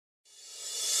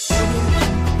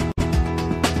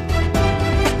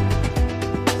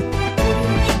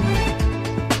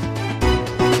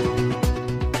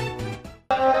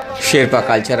Sherpa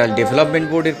cultural development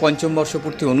বোর্ডের পঞ্চম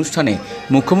বর্ষপূর্তি অনুষ্ঠানে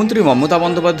মুখ্যমন্ত্রী মমতা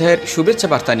বন্দ্যোপাধ্যায়ের শুভেচ্ছা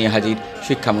বার্তা নিয়ে হাজির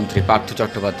শিক্ষামন্ত্রী পার্থ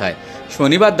চট্টোপাধ্যায়।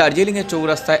 শনিবার দার্জিলিংয়ের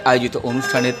চৌরাস্তায় আয়োজিত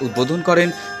অনুষ্ঠানের উদ্বোধন করেন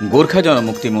গোর্খা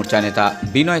জনমুক্তি মোর্চা নেতা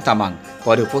বিনয় তামাং।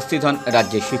 পরে উপস্থিত হন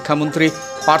রাজ্যের শিক্ষামন্ত্রী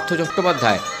পার্থ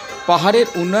চট্টোপাধ্যায়। পাহাড়ের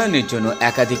উন্নয়নের জন্য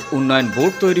একাধিক উন্নয়ন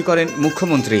বোর্ড তৈরি করেন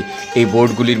মুখ্যমন্ত্রী। এই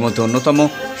বোর্ডগুলির মধ্যে অন্যতম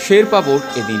শেরপা বোর্ড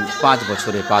এদিন 5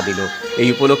 বছরে পা দিল। এই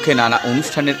উপলক্ষে নানা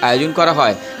অনুষ্ঠানের আয়োজন করা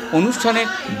হয়। অনুষ্ঠানে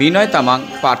বিনয় তামাং,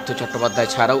 পার্থ চট্টোপাধ্যায়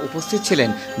ছাড়াও উপস্থিত ছিলেন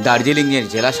দার্জিলিংয়ের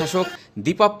জেলাশাসক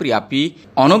দীপাপ্রিয়া পি,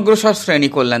 অনগ্রসর শ্রেণী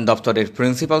কল্যাণ দপ্তরের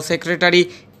প্রিন্সিপাল সেক্রেটারি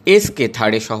SK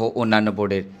থার্ডে সহ অন্যান্য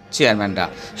বোর্ডের চেয়ারম্যানরা।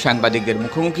 সাংবাদিকদের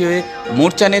মুখোমুখি হয়ে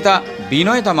মোর্চা নেতা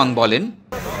বিনয় তামাং বলেন,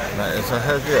 ऐसा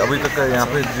है कि अभी तक यहाँ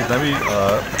पे जितना भी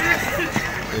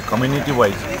community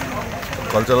wise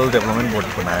cultural development board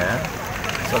बनाया है,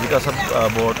 सभी का सब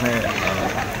बोर्ड ने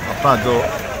अपना जो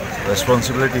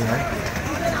रिस्पॉन्सिबिलिटी है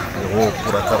वो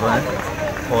पूरा कर रहे हैं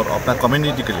और अपना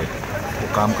कम्युनिटी के लिए वो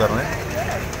काम कर रहे हैं।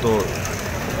 तो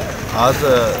आज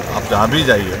आप जहाँ भी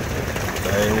जाइए,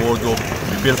 चाहे वो जो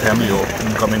BPL फैमिली हो,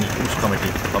 उन कम्युनिटी उस कमेटी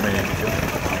के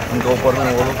उनके ऊपर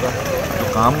में वो लोग का जो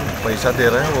काम पैसा दे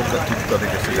रहे हैं वो ठीक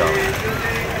तरीके से जा रहे हैं।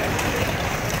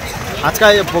 आज का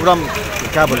ये प्रोग्राम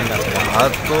क्या बोलेंगे?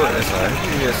 आज तो ऐसा है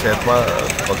कि ये शेरपा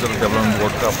कल्चरल डेवलपमेंट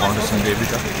बोर्ड का फाउंडेशन डे भी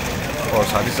था और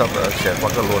साथ ही साथ शेरपा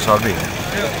का लोसार भी है।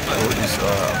 तो इस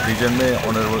रीजन में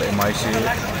ऑनरेबल MIC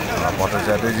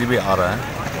भट्टाचार्य जी भी आ रहे हैं,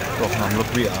 तो हम लोग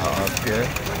भी आपके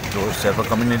जो शेरपा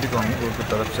कम्युनिटी को हम लोग की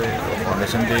तरफ से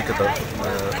फाउंडेशन डे की तरफ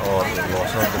और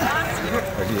लोसार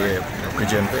ये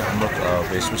ओकेजन पे हम लोग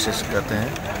बेस्ट विशेष करते हैं।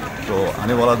 तो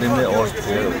आने वाला दिन में और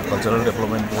कल्चरल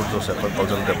डेवलपमेंट बोर्ड जो शेरपा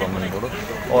कल्चरल डेवलपमेंट बोर्ड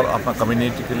और अपना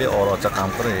कम्युनिटी के लिए और अच्छा काम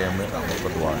करे, ये हमें हम लोग का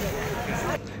दुआ है।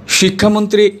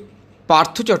 শিক্ষামন্ত্রী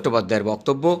পার্থ চট্টোপাধ্যায়ের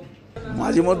বক্তব্য,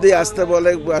 মাঝে মধ্যেই আসতে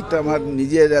বলে, একটা আমার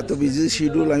নিজের এত বিজি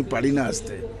শিডিউল, আমি পারি না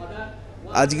আসতে।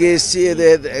 আজকে এসছি,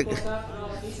 এদের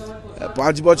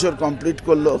 5 বছর কমপ্লিট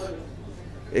করলো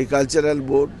এই কালচারাল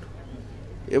বোর্ড,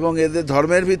 এবং এদের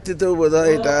ধর্মের ভিত্তিতেও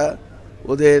বোধহয় এটা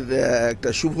ওদের একটা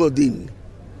শুভ দিন।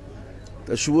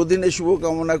 তা শুভ দিনে শুভ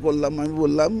কামনা করলাম। আমি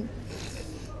বললাম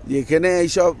যে এখানে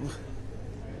এইসব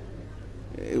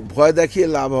ভয় দেখিয়ে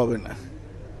লাভ হবে না,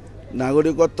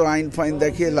 নাগরিকত্ব আইন ফাইন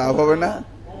দেখিয়ে লাভ হবে না,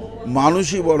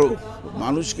 মানুষই বড়,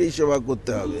 মানুষকেই সেবা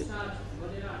করতে হবে।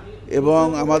 এবং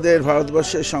আমাদের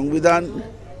ভারতবর্ষের সংবিধান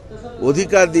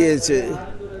অধিকার দিয়েছে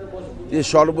যে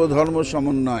সর্বধর্ম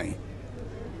সমন্বয়,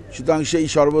 সুতরাং সেই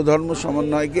সর্বধর্ম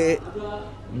সমন্বয়কে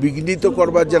বিঘ্নিত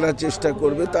করবার যারা চেষ্টা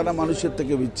করবে তারা মানুষের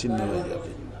থেকে বিচ্ছিন্ন হয়ে যাবে।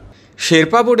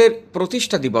 শেরপা বোর্ডের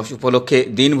প্রতিষ্ঠা দিবস উপলক্ষে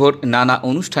দিনভর নানা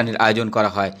অনুষ্ঠানের আয়োজন করা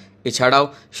হয়। এছাড়াও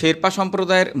শেরপা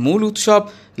সম্প্রদায়ের মূল উৎসব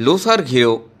লোসার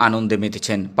ঘিরেও আনন্দে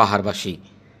মেতেছেন পাহাড়বাসী।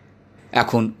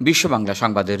 এখন বিশ্ব বাংলা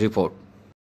সংবাদের রিপোর্ট।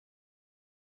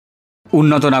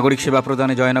 উন্নত নাগরিক সেবা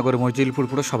প্রদানে জয়নগর মজিলপুর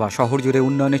পুরসভা শহর জুড়ে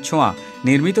উন্নয়নের ছোঁয়া।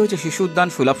 নির্মিত হয়েছে শিশু উদ্যান,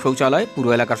 সুলভ শৌচালয়, পুরো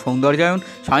এলাকার সৌন্দর্যায়ন,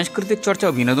 সাংস্কৃতিক চর্চা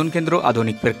ও বিনোদন কেন্দ্র,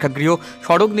 আধুনিক প্রেক্ষাগৃহ,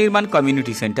 সড়ক নির্মাণ,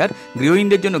 কমিউনিটি সেন্টার,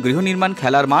 গৃহহীনদের জন্য গৃহ নির্মাণ,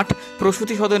 খেলার মাঠ,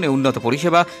 প্রসূতি সদনে উন্নত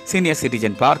পরিষেবা, সিনিয়র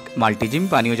সিটিজেন পার্ক, মাল্টিজিম,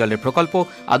 পানীয় জলের প্রকল্প,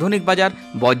 আধুনিক বাজার,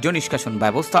 বর্জ্য নিষ্কাশন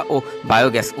ব্যবস্থা ও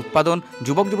বায়োগ্যাস উৎপাদন,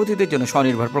 যুবক যুবতীদের জন্য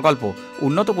স্বনির্ভর প্রকল্প।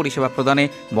 উন্নত পরিষেবা প্রদানে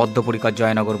বদ্ধপরিকর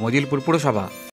জয়নগর মজিলপুর পুরসভা।